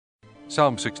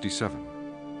Psalm 67.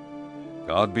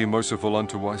 God be merciful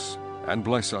unto us, and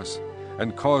bless us,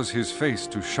 and cause his face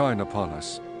to shine upon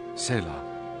us. Selah.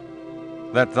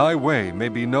 That thy way may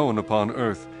be known upon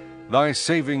earth, thy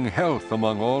saving health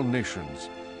among all nations.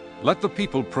 Let the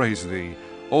people praise thee.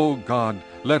 O God,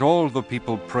 let all the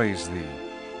people praise thee.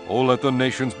 O let the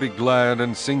nations be glad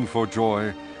and sing for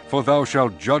joy, for thou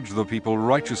shalt judge the people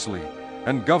righteously,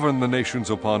 and govern the nations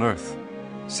upon earth.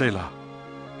 Selah.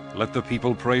 Let the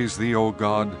people praise thee, O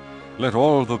God. Let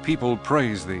all the people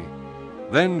praise thee.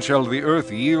 Then shall the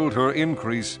earth yield her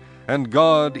increase, and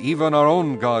God, even our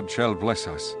own God, shall bless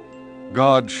us.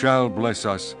 God shall bless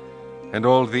us, and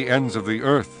all the ends of the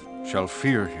earth shall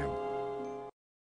fear him.